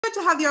Good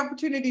to have the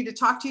opportunity to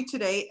talk to you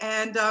today.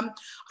 And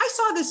I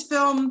saw this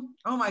film,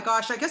 oh my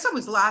gosh, I guess it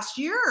was last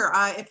year.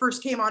 It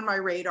first came on my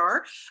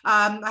radar.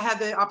 I had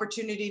the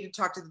opportunity to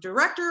talk to the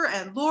director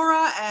and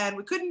Laura, and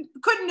we couldn't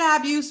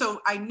nab you,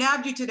 so I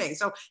nabbed you today.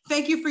 So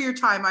thank you for your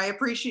time. I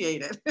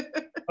appreciate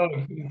it. Oh,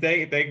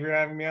 thank you for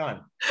having me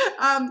on.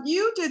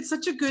 You did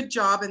such a good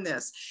job in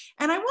this.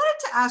 And I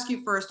wanted to ask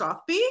you first off,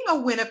 being a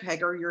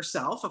Winnipegger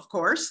yourself, of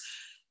course,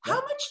 how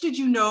Yeah. much did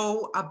you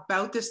know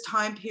about this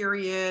time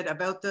period,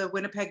 about the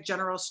Winnipeg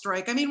General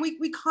Strike? I mean,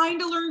 we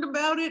kind of learned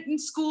about it in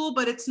school,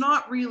 but it's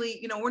not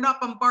really, we're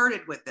not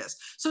bombarded with this.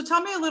 So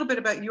tell me a little bit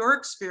about your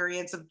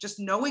experience of just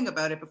knowing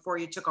about it before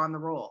you took on the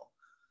role.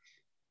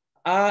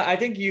 I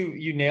think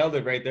you nailed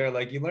it right there.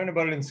 Like you learn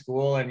about it in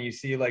school and you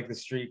see like the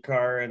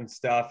streetcar and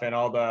stuff and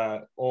all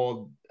the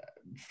old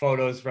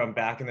photos from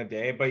back in the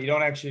day, but you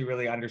don't actually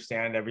really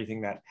understand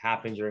everything that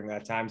happened during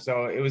that time.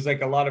 So it was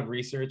like a lot of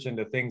research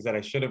into things that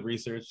I should have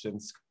researched in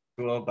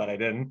school, but I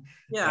didn't.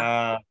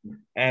 Yeah.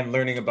 And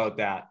learning about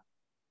that.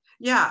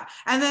 Yeah.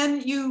 And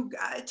then you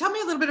tell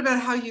me a little bit about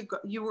how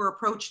you were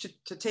approached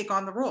to take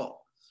on the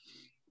role.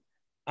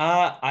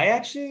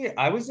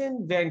 I was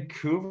in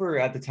Vancouver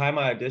at the time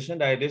I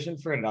auditioned. I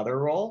auditioned for another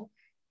role,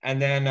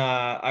 and then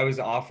I was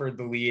offered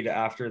the lead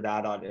after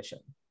that audition.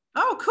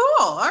 Oh,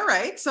 cool. All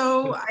right.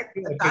 So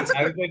that's a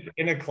I good. was like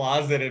in a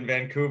closet in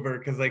Vancouver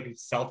because like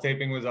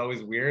self-taping was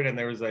always weird, and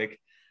there was like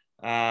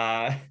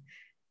uh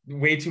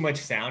way too much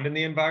sound in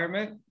the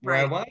environment where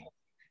I Right. was.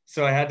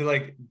 So I had to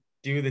like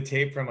do the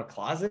tape from a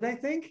closet, I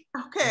think.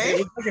 Okay. It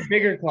was like a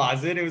bigger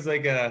closet. It was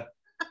like a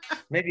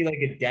maybe like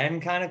a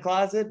den kind of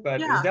closet, but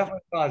it was Yeah.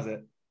 definitely a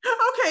closet.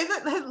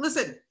 Okay.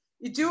 Listen,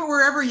 you do it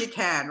wherever you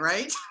can,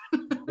 right?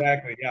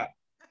 Exactly. Yeah.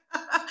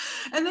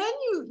 And then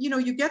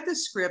you get the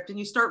script and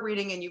you start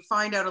reading and you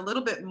find out a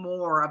little bit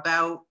more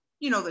about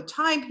the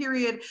time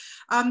period.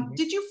 Mhm.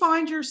 Did you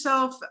find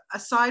yourself,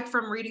 aside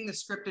from reading the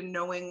script and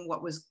knowing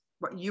what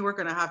you were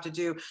going to have to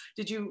do,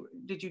 did you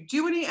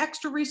do any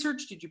extra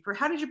research?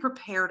 How did you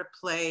prepare to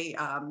play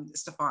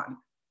Stefan?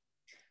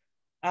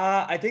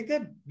 I think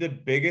that the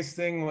biggest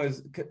thing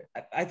was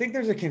I think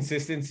there's a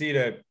consistency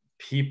to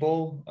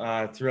people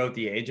throughout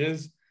the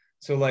ages.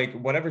 So like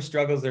whatever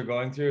struggles they're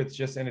going through, it's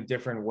just in a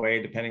different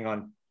way depending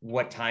on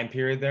what time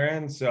period they're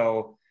in.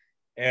 So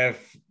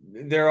if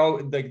they're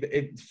all like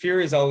fear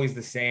is always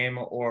the same,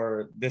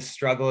 or this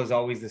struggle is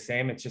always the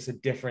same, it's just a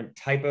different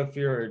type of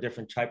fear or a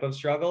different type of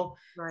struggle.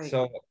 Right.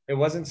 So it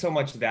wasn't so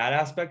much that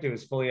aspect; it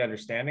was fully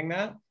understanding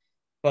that.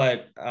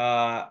 But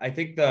I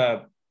think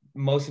the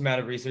most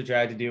amount of research I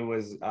had to do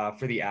was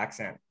for the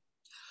accent.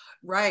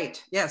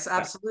 Right. Yes, Yeah.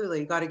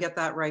 absolutely. Got to get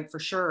that right for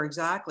sure.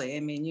 Exactly.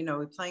 I mean,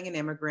 playing an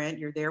immigrant,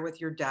 you're there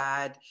with your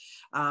dad.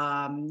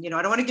 I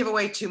don't want to give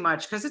away too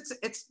much because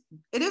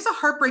it is a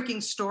heartbreaking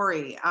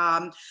story.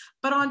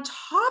 But on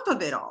top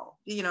of it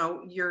all,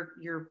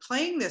 you're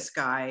playing this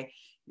guy,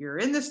 you're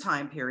in this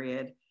time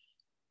period,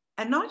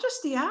 and not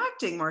just the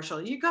acting,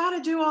 Marshall, you got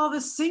to do all the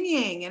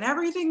singing and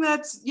everything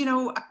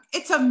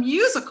it's a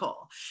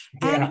musical.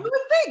 And who Yeah. would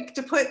think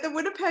to put the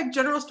Winnipeg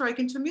General Strike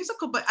into a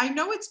musical? But I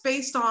know it's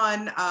based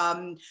on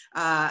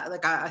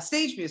like a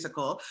stage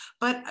musical,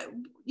 but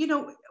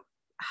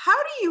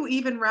how do you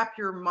even wrap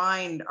your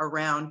mind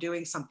around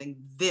doing something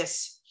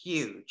this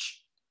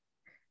huge?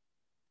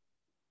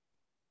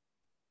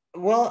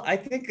 Well, I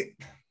think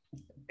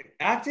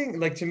acting,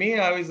 like to me,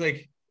 I was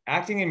like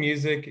acting and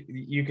music,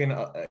 you can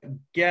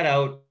get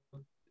out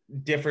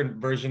different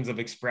versions of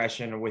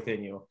expression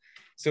within you.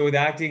 So with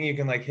acting, you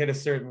can like hit a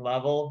certain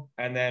level,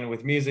 and then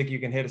with music, you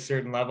can hit a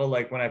certain level.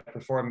 Like when I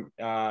perform,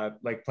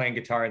 like playing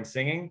guitar and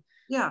singing,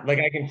 Yeah. like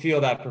I can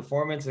feel that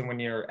performance, and when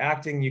you're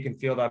acting, you can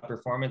feel that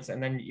performance,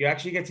 and then you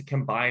actually get to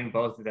combine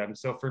both of them.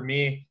 So for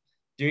me,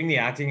 doing the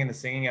acting and the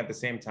singing at the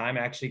same time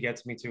actually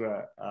gets me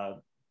to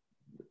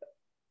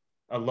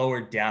a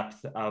lower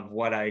depth of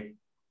what I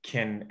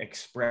can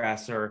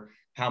express or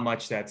how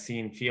much that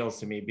scene feels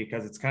to me,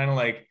 because it's kind of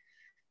like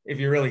if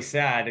you're really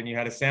sad and you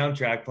had a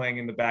soundtrack playing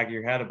in the back of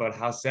your head about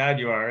how sad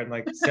you are, and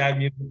like sad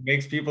music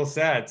makes people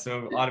sad,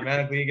 so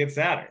automatically you get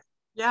sadder.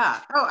 Yeah.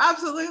 Oh,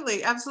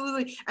 absolutely.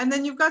 Absolutely. And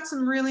then you've got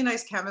some really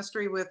nice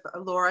chemistry with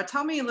Laura.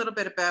 Tell me a little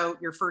bit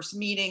about your first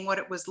meeting, what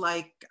it was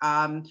like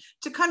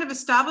to kind of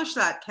establish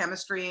that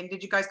chemistry. And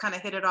did you guys kind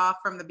of hit it off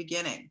from the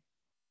beginning?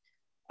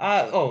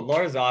 Oh,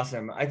 Laura's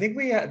awesome. I think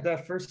we had the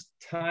first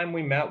time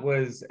we met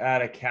was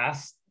at a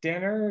cast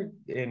dinner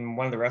in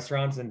one of the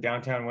restaurants in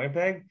downtown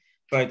Winnipeg,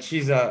 but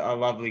she's a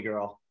lovely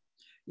girl.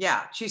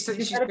 Yeah. She said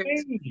She's she's had a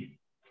great. baby.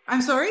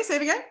 I'm sorry, say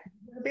it again.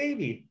 She's had a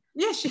baby.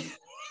 Yeah,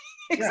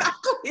 Yeah.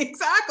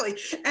 exactly.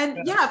 And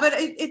Yeah. yeah, but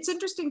it's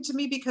interesting to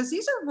me because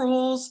these are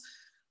roles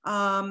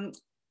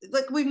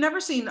like we've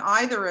never seen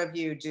either of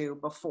you do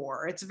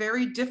before. It's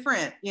very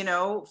different,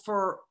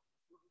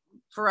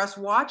 for us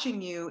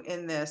watching you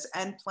in this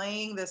and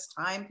playing this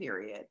time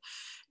period.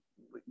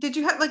 Did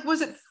you have like,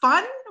 was it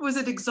fun? Was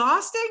it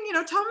exhausting?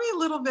 Tell me a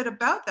little bit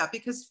about that,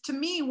 because to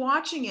me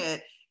watching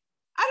it,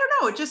 I don't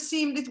know, it just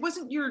seemed it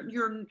wasn't your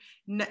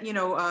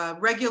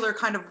regular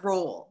kind of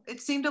role.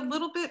 It seemed a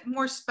little bit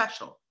more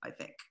special, I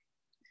think.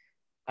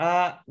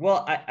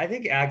 Well, I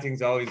think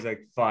acting's always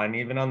like fun.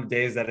 Even on the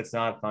days that it's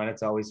not fun,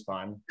 it's always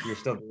fun. You're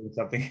still doing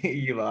something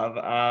you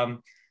love.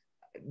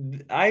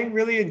 I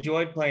really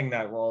enjoyed playing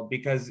that role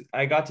because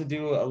I got to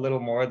do a little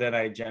more than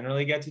I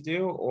generally get to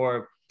do,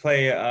 or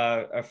play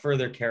a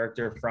further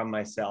character from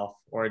myself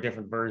or a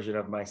different version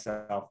of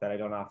myself that I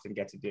don't often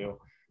get to do.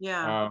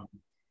 Yeah.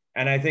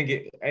 And I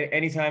think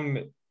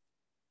anytime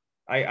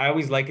I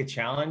always like a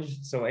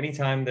challenge. So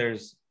anytime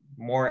there's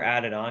more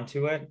added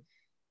onto it,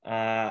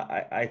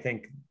 I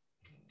think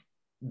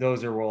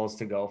those are roles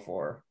to go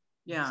for.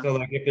 Yeah. So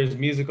like if there's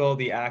musical,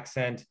 the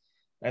accent,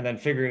 and then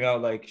figuring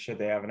out like should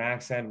they have an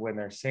accent when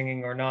they're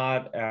singing or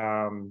not.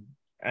 And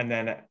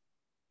then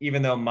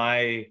even though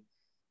my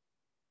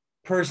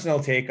personal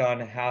take on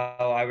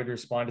how I would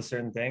respond to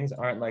certain things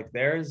aren't like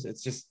theirs,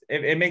 it's just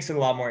it makes it a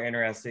lot more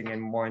interesting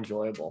and more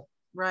enjoyable.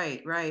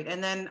 Right, right.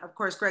 And then of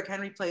course Greg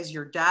Henry plays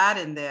your dad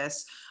in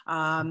this.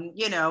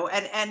 You know,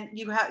 and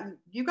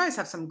you guys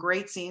have some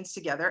great scenes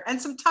together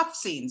and some tough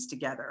scenes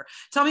together.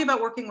 Tell me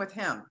about working with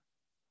him.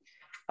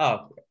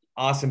 Oh,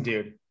 awesome,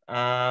 dude.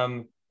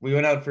 We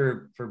went out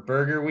for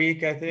Burger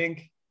Week, I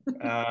think.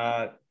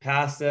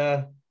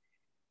 Pasta.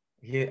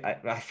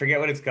 I forget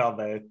what it's called,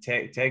 but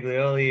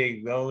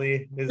Taglioli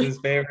Goli is his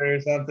favorite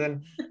or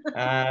something.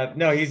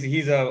 No,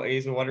 he's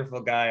a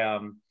wonderful guy.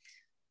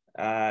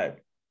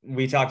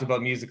 We talked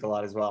about music a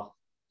lot as well.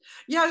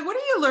 Yeah, what do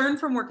you learn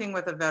from working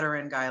with a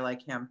veteran guy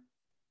like him?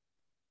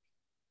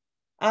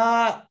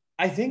 I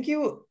think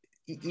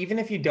even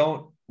if you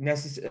don't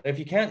necessarily, if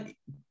you can't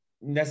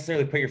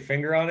necessarily put your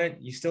finger on it,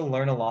 you still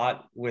learn a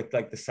lot with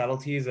like the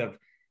subtleties of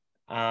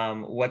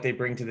what they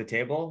bring to the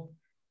table.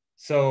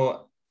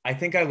 So I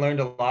think I learned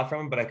a lot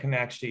from him, but I couldn't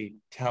actually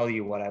tell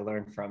you what I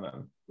learned from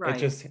him. Right. It's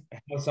just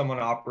how someone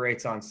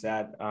operates on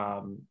set,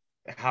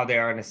 how they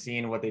are in a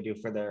scene, what they do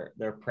for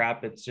their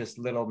prep. It's just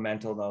little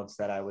mental notes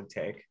that I would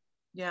take.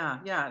 Yeah,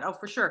 yeah, oh,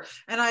 for sure.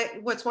 And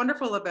what's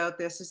wonderful about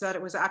this is that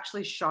it was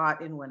actually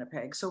shot in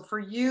Winnipeg. So for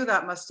you,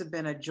 that must have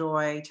been a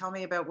joy. Tell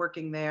me about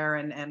working there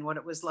and what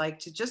it was like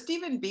to just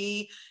even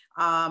be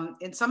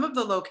in some of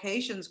the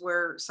locations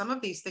where some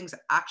of these things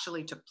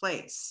actually took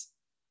place.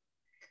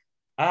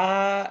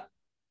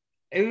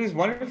 It was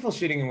wonderful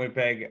shooting in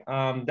Winnipeg.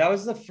 That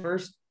was the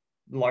first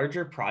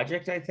larger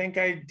project I think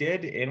I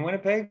did in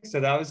Winnipeg. So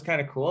that was kind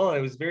of cool.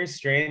 It was very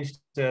strange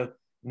to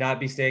not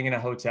be staying in a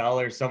hotel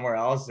or somewhere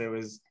else. It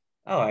was,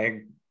 oh,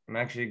 I'm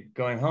actually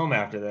going home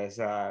after this.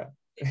 Yeah.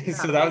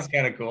 So that was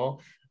kind of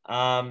cool.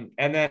 And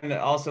then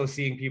also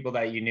seeing people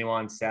that you knew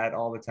on set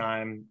all the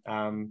time,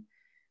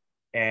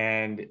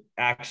 and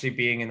actually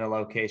being in the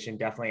location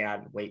definitely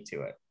added weight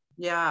to it.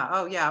 Yeah.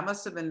 Oh, yeah. It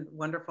must have been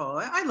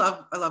wonderful. I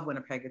love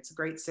Winnipeg. It's a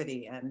great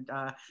city and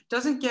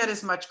doesn't get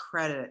as much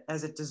credit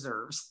as it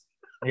deserves.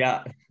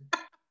 Yeah.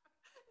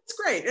 It's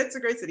great. It's a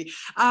great city.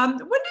 When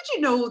did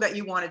you know that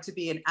you wanted to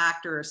be an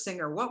actor or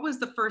singer? What was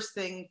the first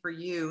thing for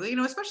you? You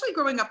know, especially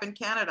growing up in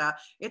Canada,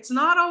 it's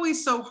not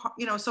always so,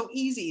 so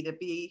easy to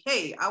be,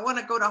 hey, I want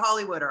to go to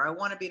Hollywood or I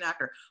want to be an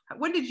actor.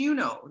 When did you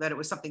know that it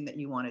was something that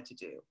you wanted to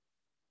do?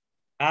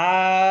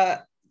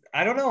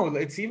 I don't know.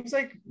 It seems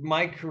like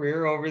my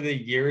career over the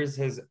years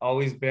has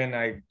always been,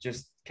 I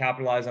just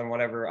capitalize on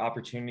whatever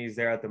opportunities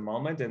there at the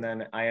moment. And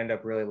then I end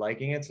up really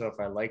liking it. So if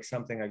I like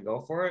something, I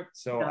go for it.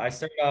 So Yeah. I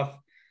started off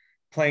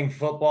playing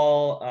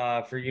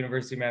football for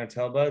University of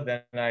Manitoba.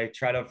 Then I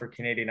tried out for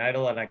Canadian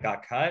Idol and I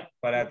got cut.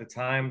 But at the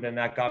time, then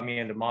that got me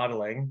into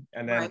modeling.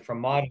 And then Right.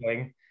 from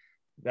modeling,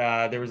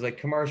 there was like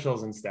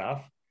commercials and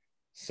stuff.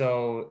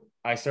 So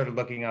I started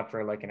looking up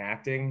for like an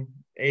acting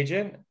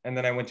agent. And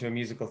then I went to a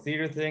musical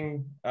theater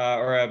thing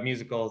or a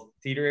musical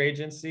theater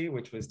agency,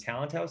 which was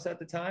Talent House at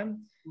the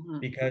time, Mhm.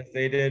 because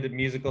they did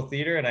musical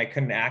theater and I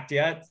couldn't act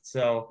yet.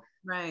 So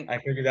Right. I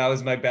figured that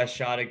was my best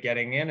shot at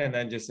getting in, and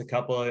then just a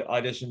couple of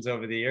auditions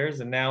over the years.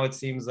 And now it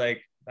seems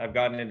like I've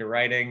gotten into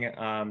writing,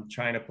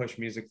 trying to push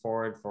music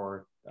forward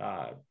for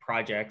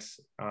projects,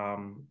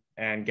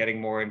 and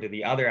getting more into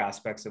the other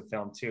aspects of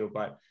film too.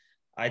 But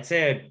I'd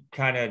say I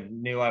kind of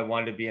knew I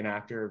wanted to be an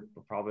actor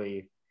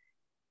probably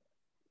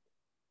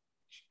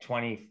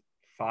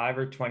 25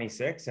 or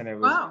 26, and it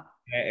was Wow.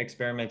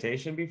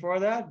 experimentation before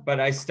that. But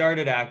I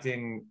started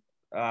acting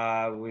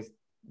with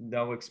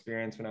no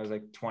experience when I was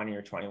like 20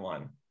 or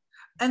 21.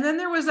 And then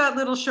there was that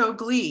little show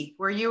Glee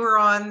where you were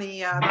on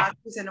the last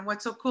season. And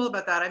what's so cool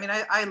about that? I mean,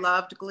 I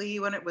loved Glee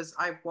when it was,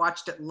 I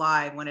watched it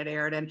live when it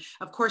aired. And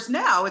of course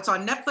now it's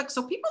on Netflix.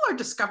 So people are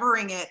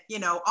discovering it,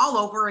 all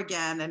over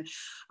again. And,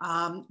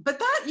 but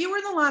that you were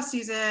in the last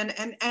season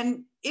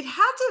and it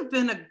had to have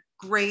been a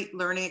great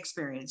learning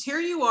experience.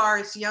 Here you are,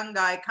 this young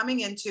guy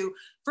coming into,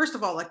 first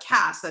of all, a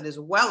cast that is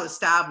well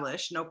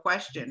established, no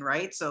question,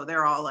 right? So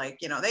they're all like,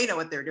 they know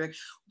what they're doing.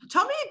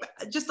 Tell me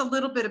just a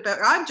little bit about,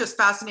 I'm just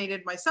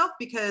fascinated myself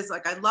because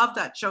like, I love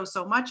that show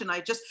so much and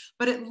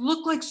but it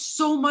looked like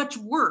so much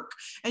work.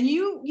 And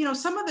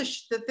some of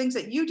the things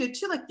that you did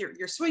too, like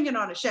you're swinging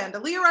on a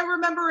chandelier, I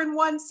remember in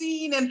one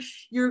scene, and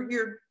you're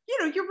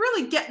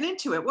really getting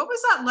into it. What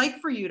was that like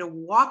for you to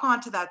walk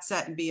onto that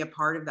set and be a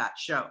part of that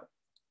show?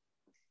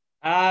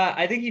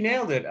 I think you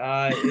nailed it.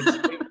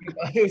 It's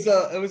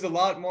it was a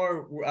lot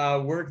more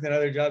work than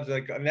other jobs.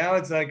 Like now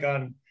it's like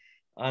on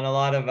a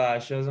lot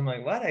of shows, I'm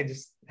like, what? I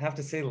just have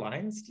to say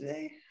lines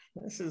today?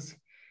 This is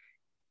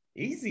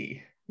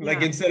easy.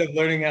 Like instead of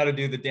learning how to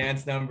do the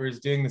dance numbers,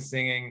 doing the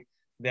singing,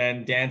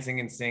 then dancing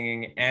and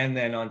singing, and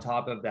then on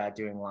top of that,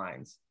 doing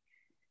lines.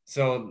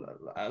 So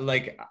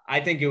like, I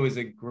think it was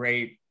a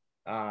great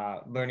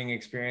learning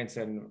experience,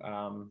 and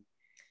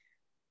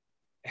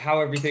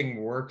how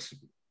everything works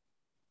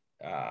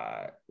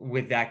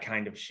with that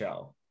kind of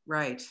show.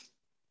 Right.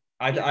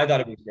 I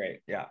thought it was great.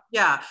 Yeah.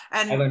 Yeah.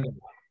 I And learned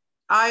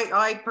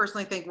I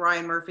personally think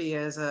Ryan Murphy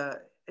is a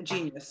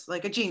genius,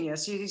 like a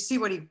genius. You see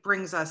what he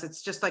brings us.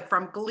 It's just like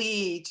from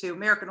Glee to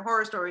American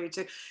Horror Story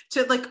to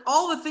like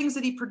all the things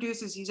that he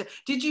produces.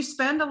 Did you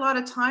spend a lot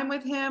of time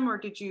with him, or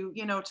did you,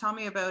 tell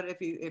me about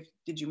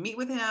did you meet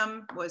with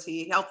him? Was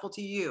he helpful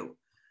to you?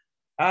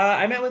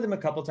 I met with him a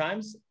couple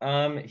times.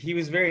 He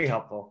was very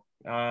helpful,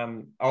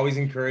 always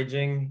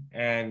encouraging,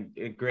 and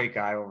a great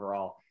guy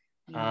overall.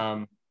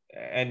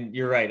 And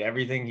you're right,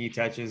 everything he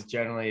touches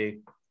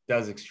generally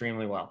does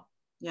extremely well.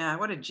 Yeah,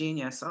 what a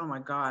genius. Oh my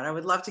God. I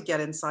would love to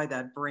get inside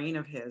that brain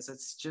of his.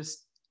 It's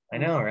just, I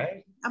know,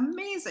 right?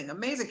 Amazing,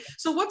 amazing.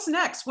 So what's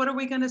next? What are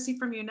we going to see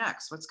from you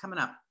next? What's coming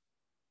up?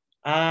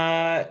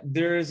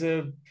 There's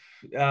the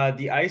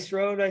Ice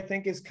Road, I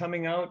think, is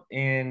coming out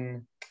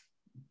in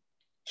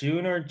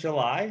June or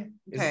July.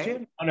 Is it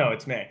June? Oh, no,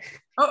 it's May.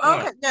 Oh,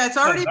 okay. Yeah, it's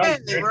already May.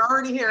 We're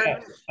already here.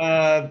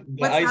 The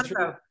What's Ice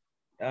that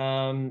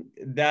Road,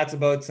 that's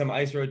about some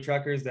ice road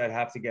truckers that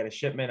have to get a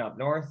shipment up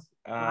north.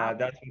 Wow.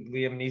 That's with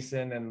Liam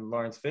Neeson and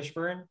Lawrence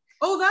Fishburne.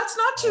 Oh, that's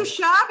not too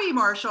shabby,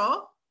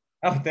 Marshall.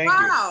 Oh, thank you.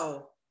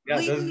 Wow. Yeah,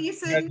 Liam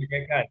Neeson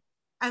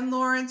and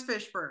Lawrence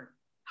Fishburne.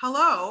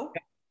 Hello.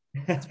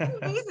 That's pretty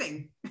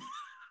amazing.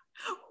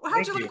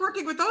 How'd you like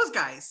working with those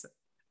guys?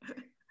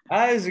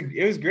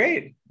 It was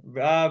great.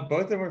 Both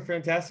of them were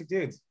fantastic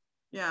dudes.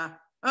 Yeah.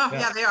 Oh,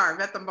 yeah, they are. I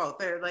met them both.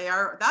 They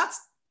are.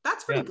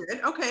 That's pretty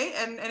good. Okay.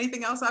 And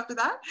anything else after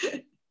that?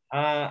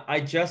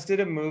 I just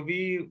did a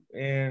movie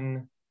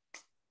in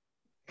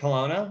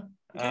Kelowna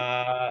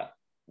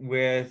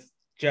with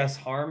Jess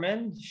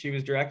Harmon. She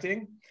was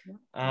directing.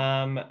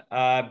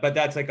 But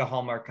that's like a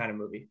Hallmark kind of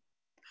movie.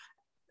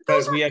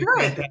 Those are good.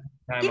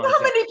 Do you know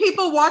how many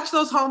people watch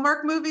those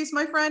Hallmark movies,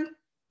 my friend?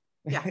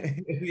 Yeah.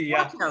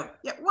 Watch out.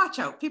 Yeah, watch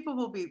out. People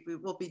will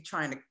be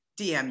trying to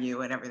DM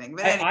you and everything.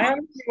 But anyway. I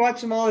honestly watch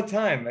them all the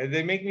time.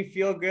 They make me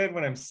feel good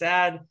when I'm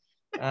sad.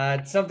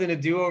 It's something to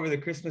do over the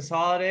Christmas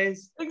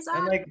holidays.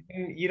 Exactly.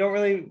 And you don't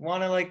really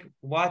want to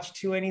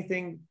watch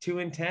anything too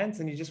intense,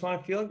 and you just want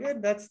to feel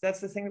good. That's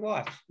the thing to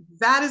watch.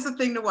 That is the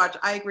thing to watch.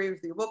 I agree with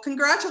you. Well,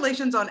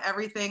 congratulations on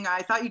everything. I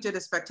thought you did a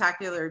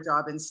spectacular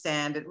job in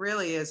Stand. It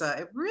really is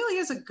a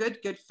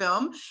good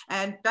film,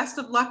 and best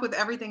of luck with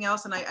everything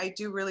else. And I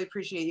do really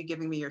appreciate you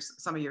giving me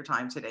some of your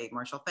time today,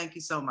 Marshall. Thank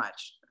you so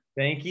much.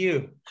 Thank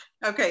you.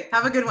 Okay.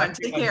 Have a good one.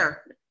 Take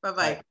care.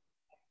 Bye-bye.